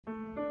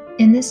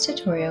In this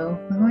tutorial,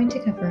 we're going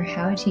to cover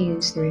how to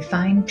use the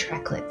Refine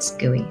Tracklets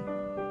GUI.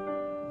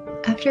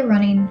 After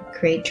running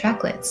Create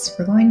Tracklets,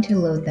 we're going to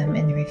load them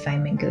in the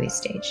Refinement GUI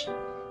stage.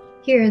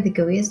 Here, the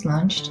GUI is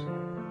launched,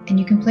 and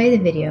you can play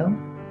the video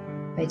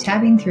by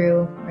tabbing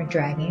through or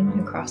dragging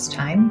across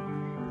time,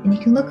 and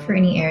you can look for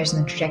any errors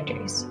in the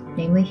trajectories,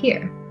 namely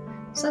here.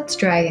 So let's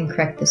drag and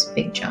correct this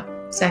big jump.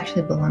 This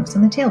actually belongs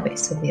on the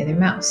tailbase of the other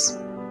mouse.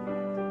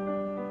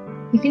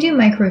 You can do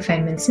micro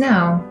refinements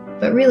now,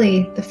 but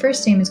really, the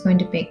first aim is going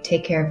to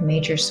take care of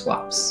major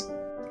swaps.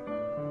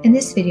 In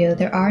this video,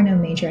 there are no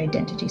major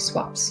identity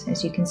swaps.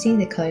 As you can see,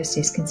 the color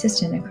stays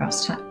consistent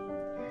across time.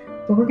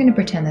 But we're going to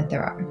pretend that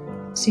there are.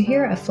 So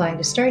here, I've flagged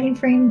a starting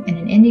frame and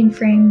an ending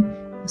frame.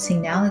 You'll see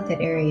now that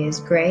that area is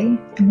gray.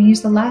 I'm going to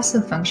use the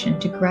lasso function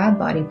to grab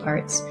body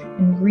parts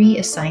and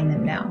reassign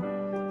them now.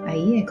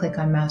 I.e., I click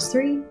on mouse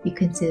 3, you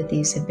can see that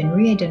these have been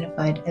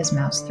re-identified as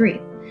mouse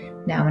 3.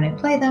 Now when I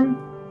play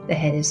them, the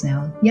head is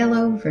now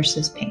yellow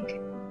versus pink.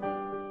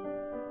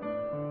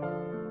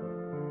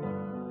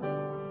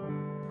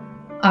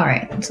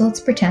 Alright, so let's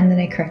pretend that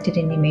I corrected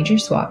any major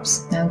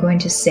swaps. Now I'm going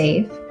to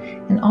save,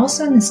 and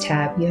also in this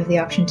tab you have the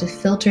option to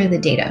filter the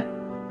data.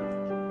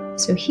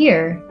 So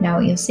here, now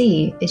what you'll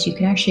see is you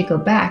can actually go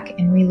back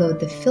and reload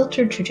the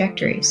filtered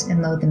trajectories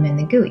and load them in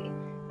the GUI.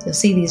 You'll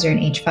see these are an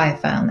H5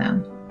 file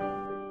now.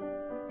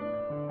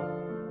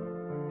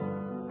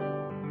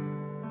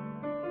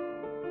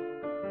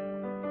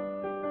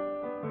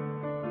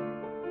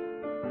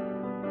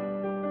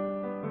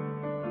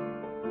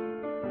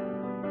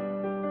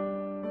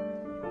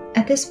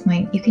 At this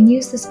point, you can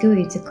use this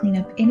GUI to clean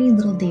up any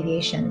little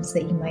deviations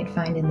that you might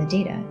find in the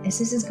data, as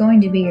this is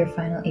going to be your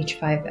final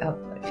H5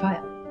 output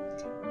file.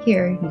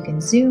 Here, you can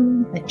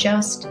zoom,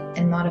 adjust,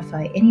 and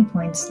modify any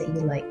points that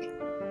you like.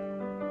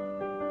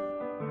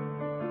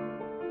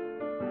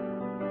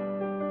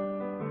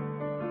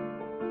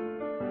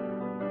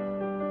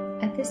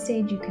 At this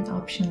stage, you can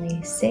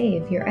optionally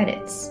save your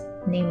edits.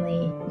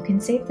 Namely, you can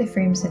save the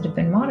frames that have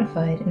been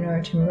modified in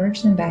order to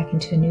merge them back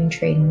into a new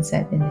trading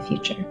set in the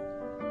future.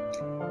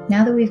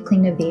 Now that we've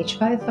cleaned up the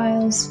H5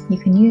 files, you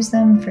can use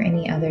them for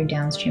any other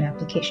downstream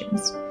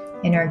applications.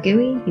 In our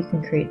GUI, you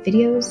can create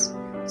videos,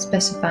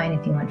 specifying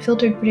if you want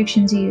filtered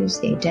predictions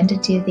used, the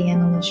identity of the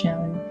animal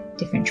shown,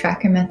 different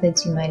tracker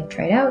methods you might have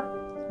tried out.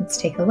 Let's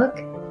take a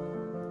look.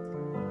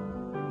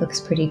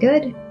 Looks pretty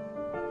good.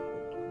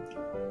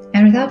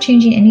 And without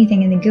changing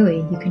anything in the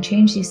GUI, you can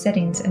change these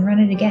settings and run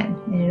it again,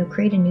 and it'll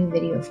create a new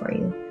video for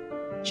you,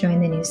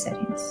 showing the new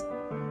settings.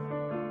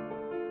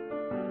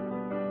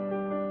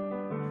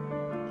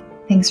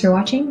 Thanks for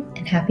watching,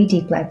 and happy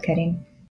deep lab cutting!